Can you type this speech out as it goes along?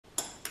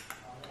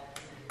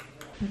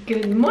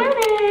Good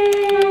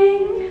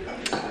morning!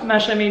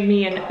 Masha made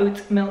me an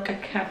oat milk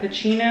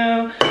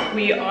cappuccino.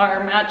 We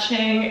are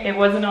matching. It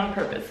wasn't on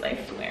purpose, I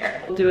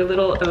swear. We'll do a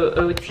little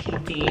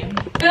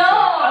OOTD. No!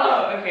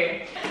 Oh,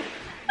 okay.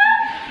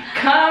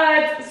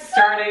 Cut!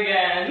 Start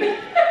again.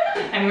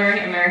 I'm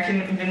wearing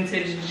American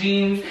vintage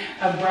jeans,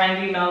 a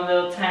Brandy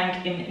Melville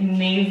tank in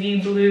navy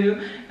blue.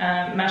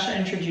 Masha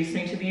introduced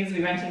me to these.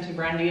 We went into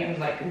Brandy and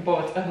like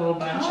bought a whole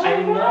bunch.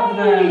 I love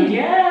them.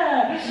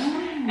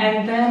 Yeah.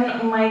 And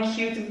then my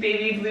cute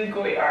baby blue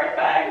Goyard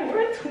bag.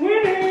 We're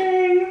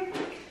twinning.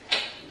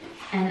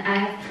 And I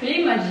have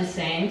pretty much the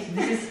same. So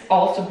this is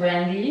also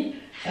Brandy.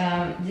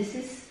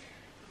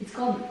 It's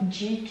called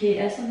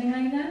GKS, something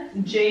like that.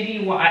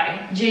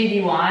 JDY.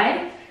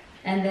 JDY.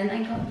 And then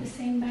I got the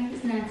same bag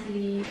as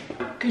Natalie.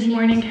 Good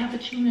morning,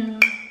 cappuccino.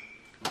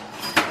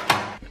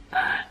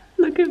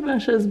 Look at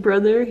Masha's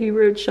brother. He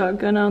wrote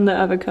shotgun on the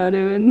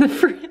avocado in the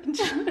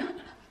fridge.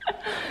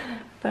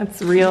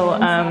 That's real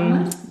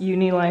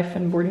uni life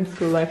and boarding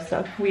school life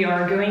stuff. We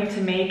are going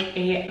to make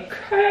a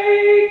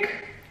cake.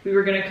 We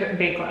were gonna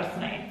bake last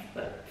night,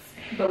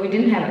 but we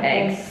didn't have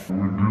eggs.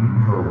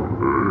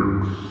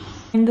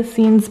 Behind the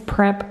scenes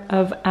prep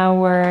of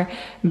our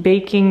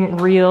baking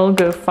reel.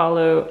 Go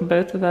follow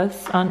both of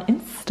us on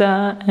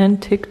Insta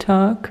and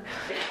TikTok.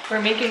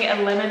 We're making a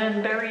lemon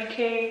and berry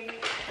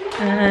cake.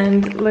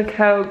 And look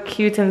how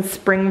cute and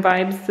spring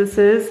vibes this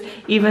is,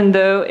 even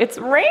though it's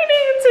raining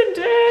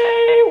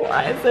today.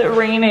 Why is it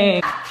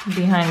raining?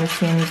 Behind the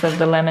scenes of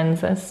the lemon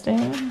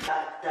zesting.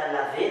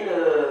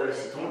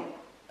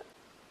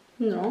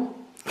 No.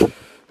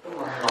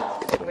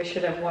 We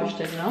should have washed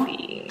it, no?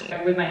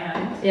 With my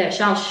hands. Yeah,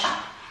 Charles.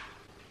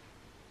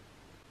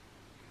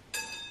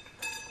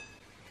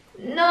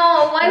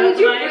 No, why would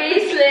you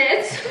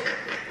bracelet?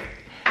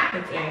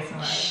 It's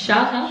ASMR.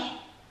 Charles.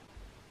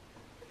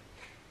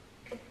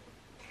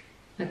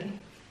 Okay.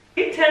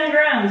 10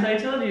 grams, I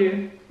told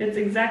you. It's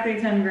exactly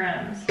 10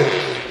 grams.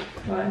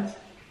 What?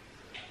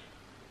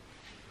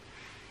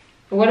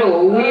 What a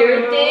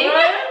weird thing.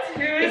 What?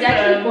 It's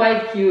actually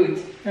quite cute.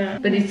 Yeah.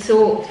 But it's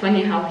so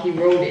funny how he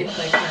wrote it.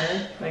 Like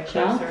her? Like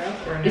closer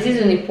up? Or no? This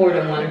is an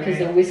important one because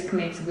the whisk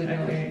makes good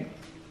noise.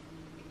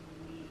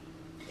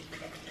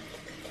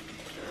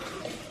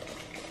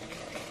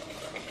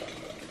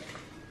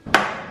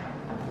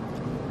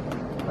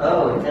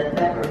 Oh, it's that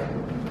pepper.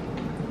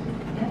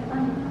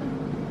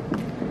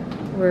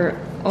 We're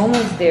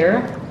almost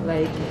there.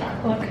 Like,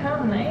 look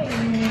how nice.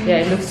 Yeah,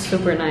 it looks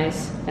super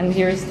nice. And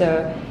here's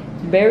the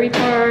berry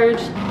part.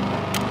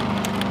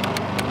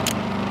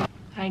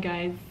 Hi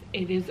guys,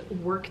 it is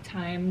work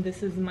time.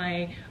 This is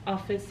my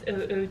office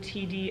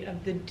OOTD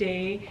of the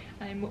day.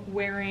 I'm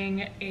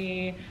wearing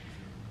a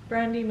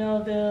Brandy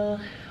Melville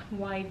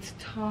white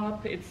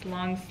top. It's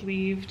long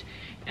sleeved,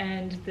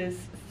 and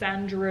this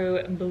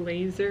Sandro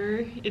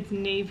blazer. It's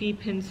navy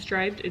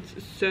pinstriped. It's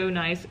so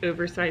nice,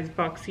 oversized,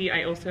 boxy.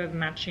 I also have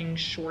matching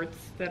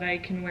shorts that I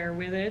can wear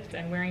with it.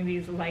 I'm wearing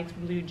these light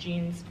blue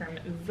jeans from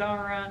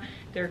Zara.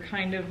 They're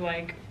kind of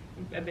like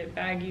a bit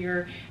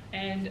baggier,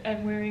 and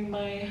I'm wearing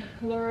my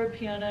Loro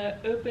Piana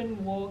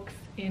Open Walks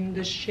in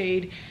the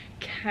shade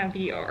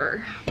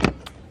Caviar.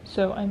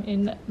 So I'm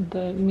in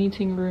the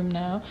meeting room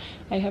now.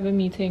 I have a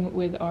meeting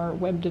with our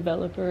web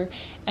developer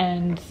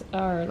and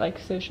our like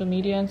social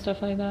media and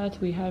stuff like that.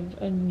 We have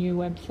a new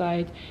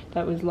website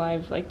that was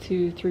live like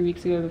 2-3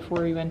 weeks ago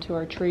before we went to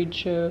our trade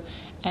show,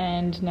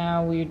 and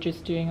now we're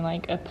just doing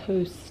like a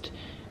post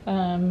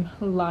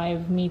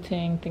live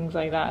meeting, things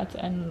like that,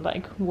 and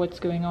like what's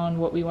going on,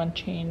 what we want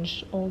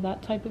changed, all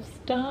that type of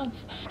stuff.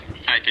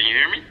 Hi, can you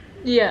hear me?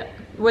 Yeah.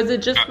 Was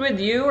it just with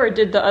you, or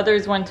did the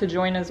others want to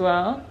join as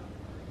well?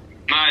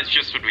 No, it's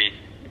just with me.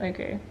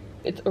 Okay.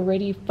 It's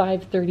already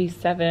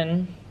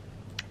 5:37.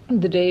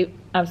 The day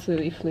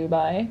absolutely flew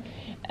by,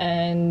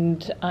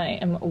 and I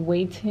am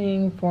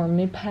waiting for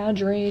my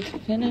padre to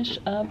finish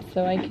up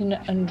so I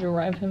can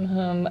drive him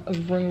home.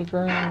 Vroom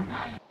vroom.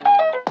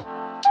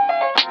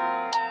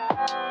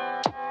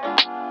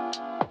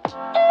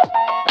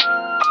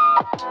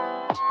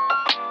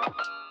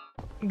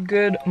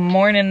 Good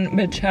morning,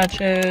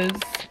 muchachos.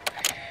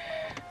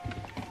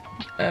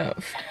 Oh.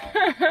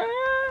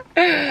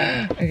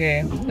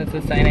 Okay, that's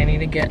a sign I need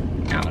to get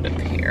out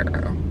of here.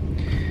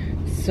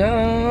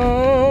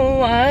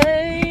 So I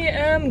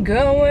am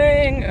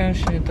going. Oh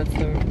shit, that's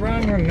the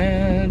wrong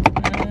remote.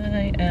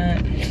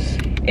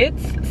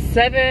 It's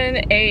 7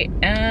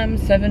 a.m.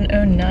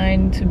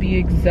 7:09 to be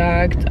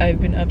exact. I've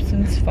been up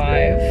since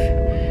 5,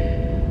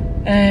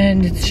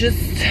 and it's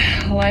just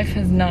life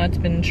has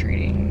not been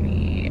treating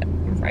me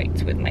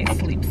right with my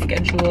sleep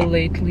schedule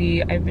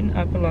lately. I've been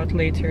up a lot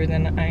later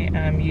than I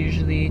am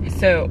usually,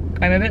 so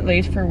I'm a bit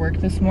late for work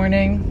this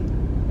morning.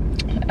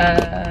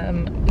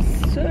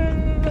 So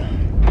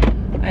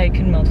I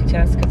can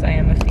multitask because I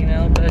am a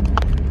female, but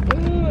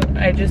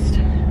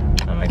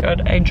oh my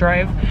god,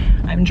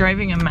 I'm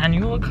driving a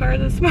manual car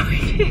this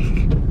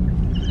morning.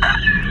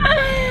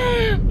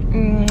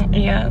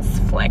 Yes,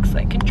 flex,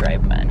 I can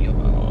drive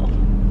manual.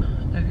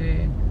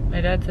 Okay, My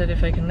dad said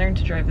if I can learn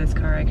to drive this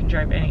car, I can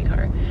drive any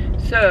car.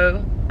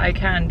 So I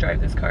can drive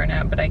this car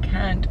now, but I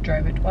can't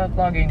drive it while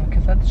vlogging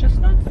because that's just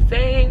not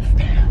safe.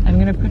 I'm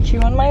gonna put you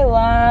on my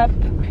lap.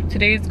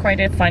 Today is quite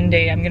a fun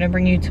day. I'm gonna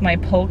bring you to my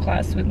pole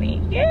class with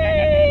me.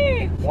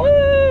 Yay!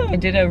 Woo! I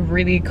did a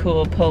really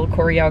cool pole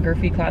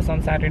choreography class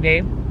on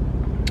Saturday,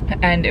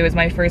 and it was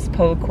my first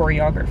pole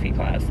choreography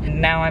class. And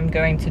now I'm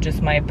going to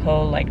just my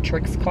pole like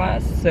tricks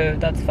class, so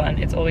that's fun.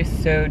 It's always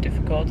so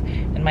difficult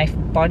and my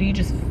body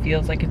just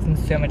feels like it's in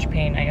so much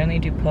pain. I only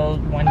do pole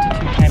 1 to 2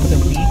 times a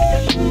week.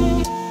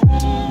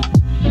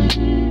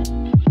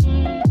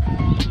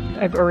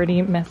 I've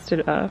already messed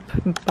it up,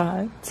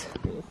 but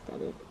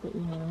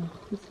you know,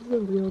 this is a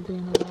real day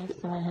in the life.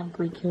 So I have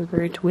Greek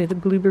yogurt with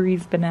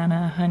blueberries,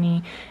 banana,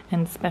 honey,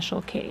 and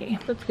Special K.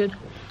 That's good.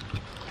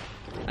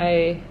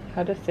 I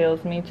had a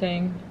sales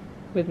meeting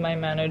with my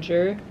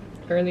manager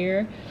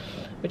earlier,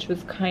 which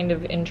was kind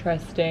of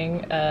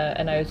interesting,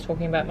 and I was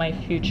talking about my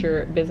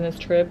future business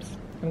trips.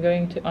 I'm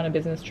going on a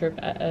business trip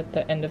at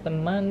the end of the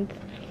month,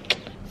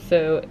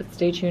 so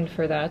stay tuned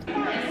for that.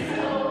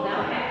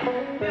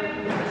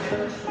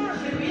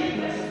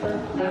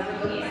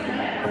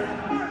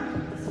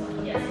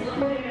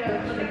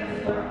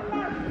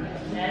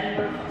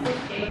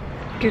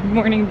 Good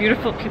morning,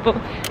 beautiful people.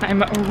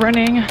 I'm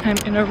running, I'm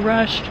in a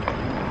rush.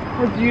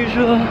 As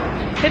usual,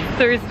 it's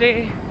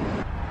Thursday.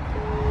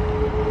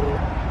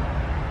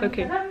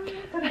 Okay,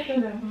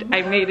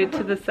 I made it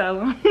to the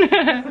salon.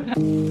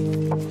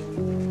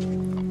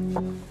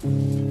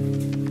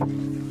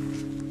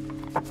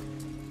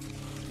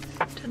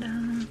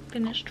 Ta-da,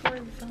 finished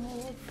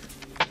result.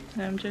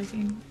 No, I'm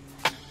joking.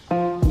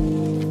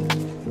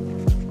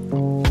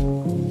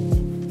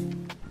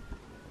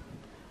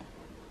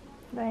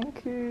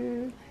 Thank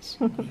you.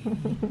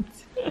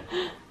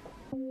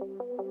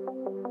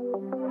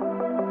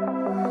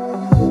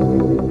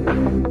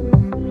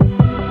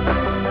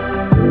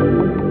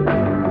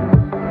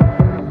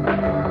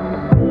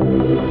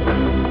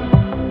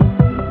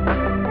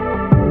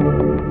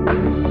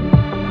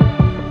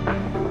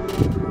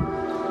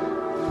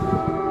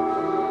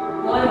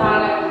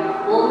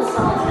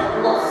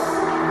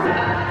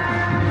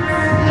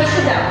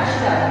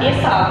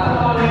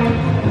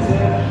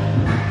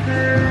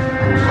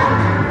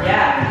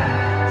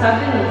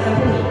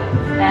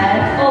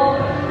 And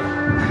open.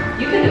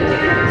 You can do it.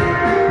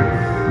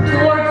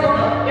 Towards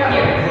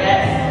here.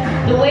 Yes.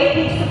 The weight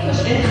needs to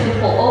push into the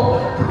pole.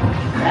 Open.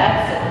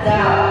 That's it.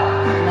 Down.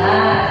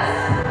 Nice.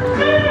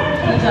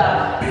 Good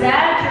job.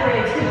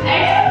 Exaggerate.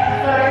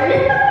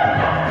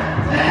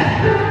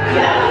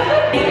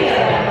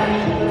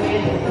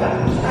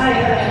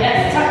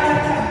 Yes. Tuck,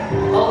 tuck, tuck.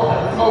 Open,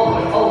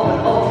 open, open,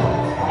 open.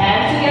 And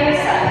to the other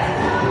side.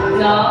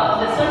 No,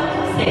 this one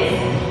stays.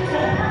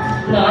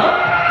 No.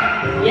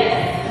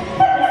 Yes.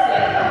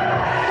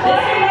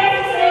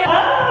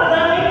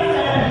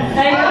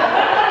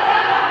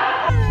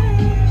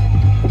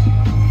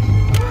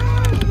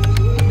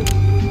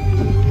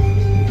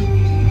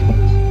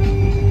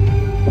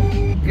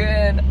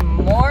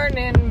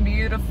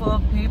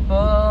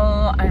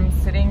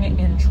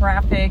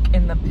 Traffic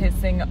in the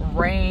pissing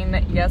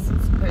rain. Yes,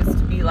 it's supposed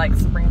to be like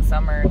spring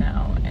summer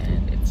now,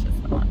 and it's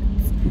just not.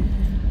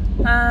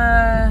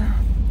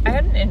 I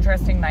had an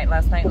interesting night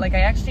last night. Like,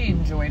 I actually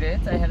enjoyed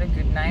it. I had a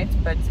good night,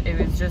 but it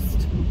was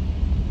just,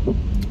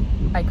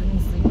 I couldn't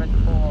sleep at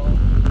all.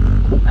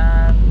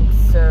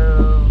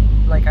 So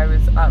like I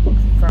was up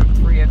from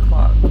 3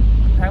 o'clock.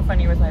 How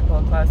funny was my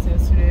pole class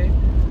yesterday?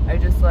 I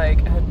just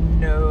like had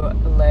no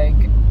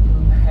leg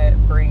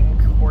head brain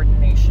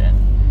coordination.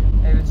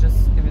 It was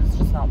just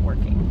not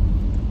working.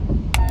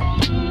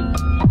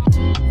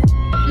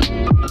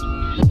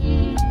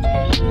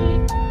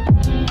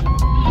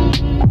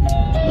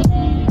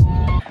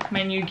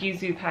 My new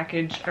Gizu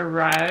package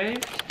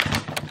arrived,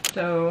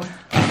 so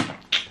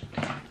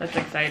that's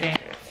exciting.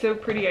 So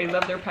pretty. I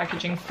love their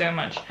packaging so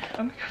much.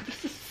 Oh my god,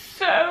 this is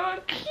so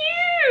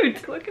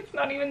cute! Look, it's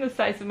not even the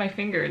size of my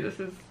finger. This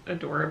is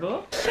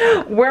adorable.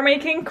 We're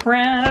making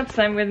crepes.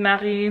 I'm with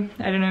Marie.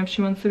 I don't know if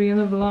she wants to be in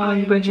the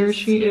vlog, but here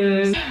she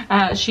is.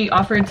 She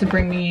offered to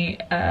bring me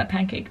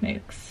pancake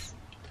mix.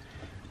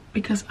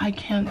 Because I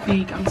can't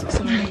bake, I'm so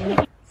sorry.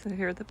 So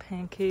here are the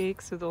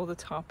pancakes with all the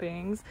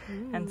toppings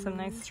and some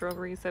nice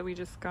strawberries that we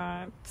just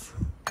got.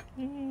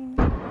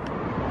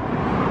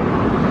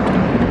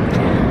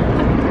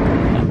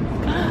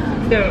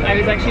 So I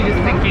was actually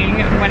just thinking,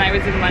 when I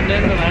was in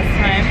London the last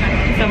time,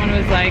 someone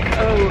was like,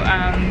 oh,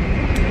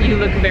 you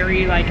look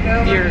very like,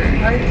 your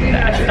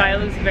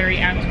style is very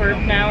Antwerp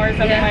now or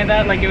something like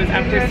that. Like it was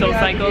after Soul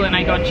Cycle and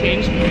I got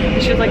changed.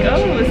 And she was like,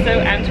 oh,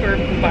 so Antwerp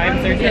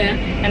vibes or something.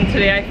 And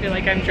today I feel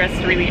like I'm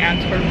dressed really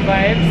Antwerp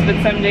vibes,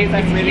 but some days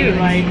I'm really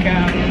like,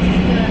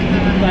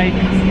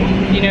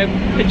 you know,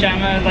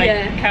 pajama, like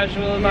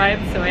casual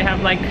vibes. So I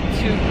have like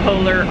two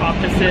polar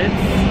opposites.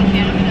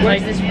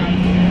 Where's this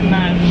from?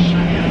 Match.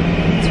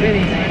 It's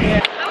really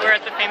nice. We're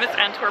at the famous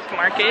Antwerp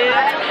market.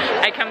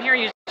 I come here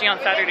usually on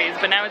Saturdays,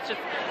 but now it's just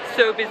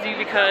so busy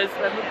because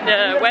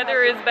the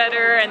weather is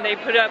better and they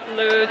put up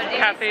loads of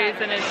cafes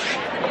and it's,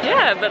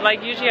 yeah, but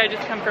like usually I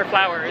just come for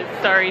flowers.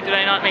 Sorry, did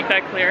I not make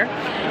that clear?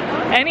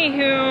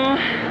 Anywho,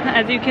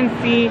 as you can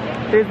see,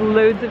 there's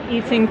loads of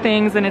eating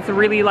things and it's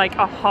really like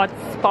a hot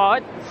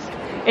spot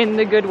in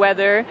the good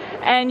weather,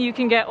 and you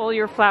can get all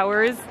your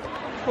flowers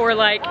for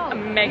like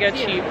mega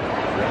cheap.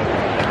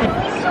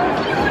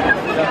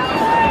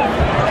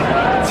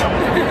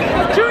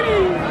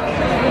 Judy!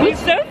 He's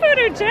so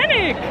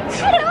photogenic!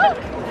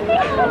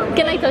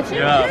 Can I touch it?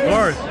 Yeah, of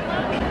course.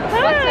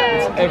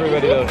 Hi!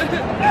 Everybody does.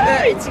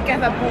 Hi!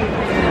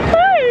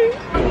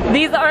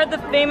 These are the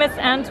famous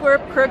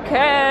Antwerp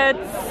croquettes.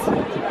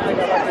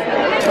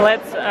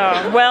 Let's,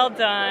 oh, well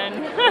done.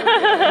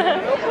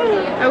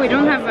 Oh, we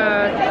don't have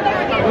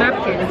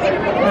napkins.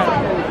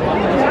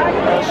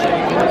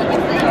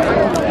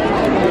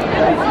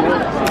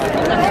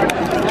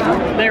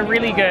 They're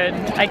really good.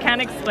 I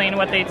can't explain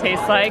what they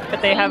taste like,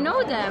 but they have... I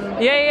know them.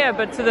 Yeah,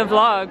 but to the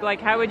vlog,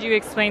 like how would you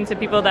explain to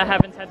people that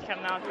haven't had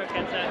Canon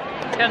croquettes?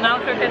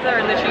 Canon croquettes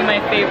are literally my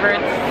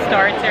favorite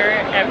starter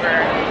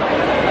ever.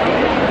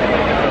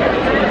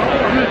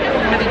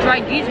 Have you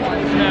tried these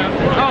ones? No.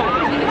 Oh.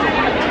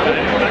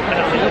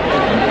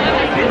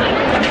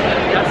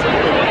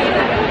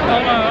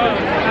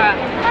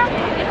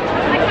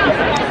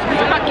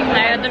 I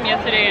had them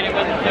yesterday and it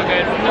wasn't so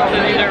good. So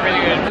these are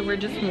really good. We're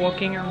just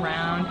walking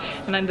around,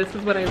 and then this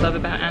is what I love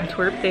about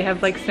Antwerp. They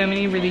have like so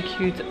many really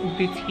cute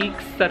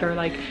boutiques that are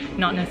like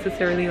not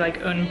necessarily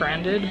like own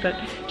branded, but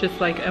just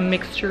like a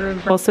mixture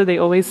of. Also, they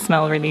always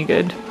smell really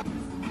good.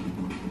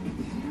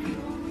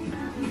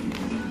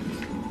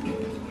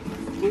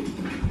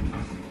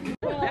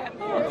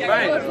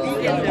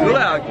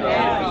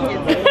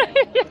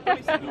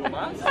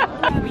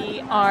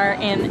 We are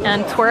in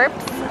Antwerp,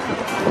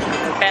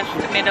 best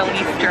Middle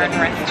Eastern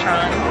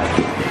restaurant.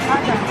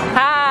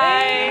 Hi!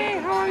 Hey,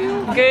 how are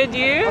you? Good,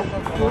 you?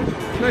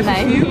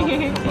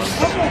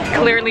 Nice.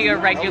 Clearly a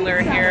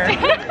regular here.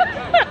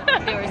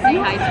 They were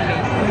saying hi to me.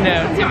 No,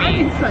 to me.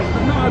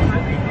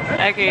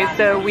 Okay,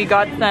 so we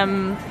got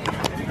some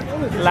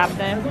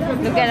latte.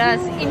 Look at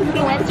us,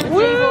 influencer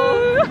table.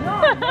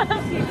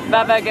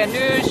 Baba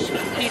Ganoush,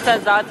 pizza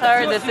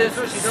za'atar. This is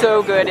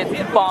so good.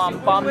 It's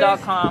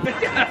bomb.com.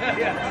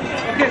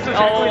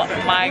 Oh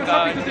my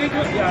god.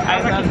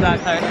 I love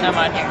za'atar so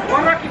much.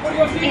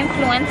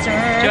 Influencer.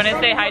 Do you want to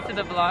say hi to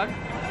the vlog?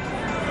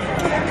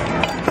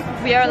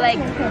 We are like...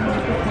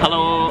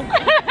 Hello.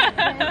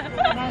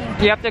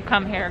 You have to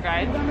come here,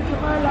 guys.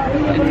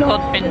 It's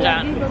called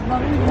Finjan.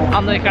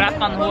 On the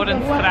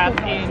Grafenhorenstraat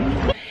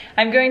 1.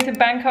 I'm going to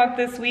Bangkok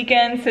this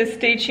weekend, so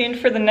stay tuned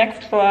for the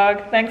next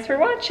vlog. Thanks for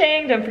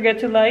watching. Don't forget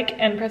to like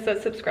and press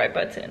that subscribe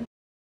button.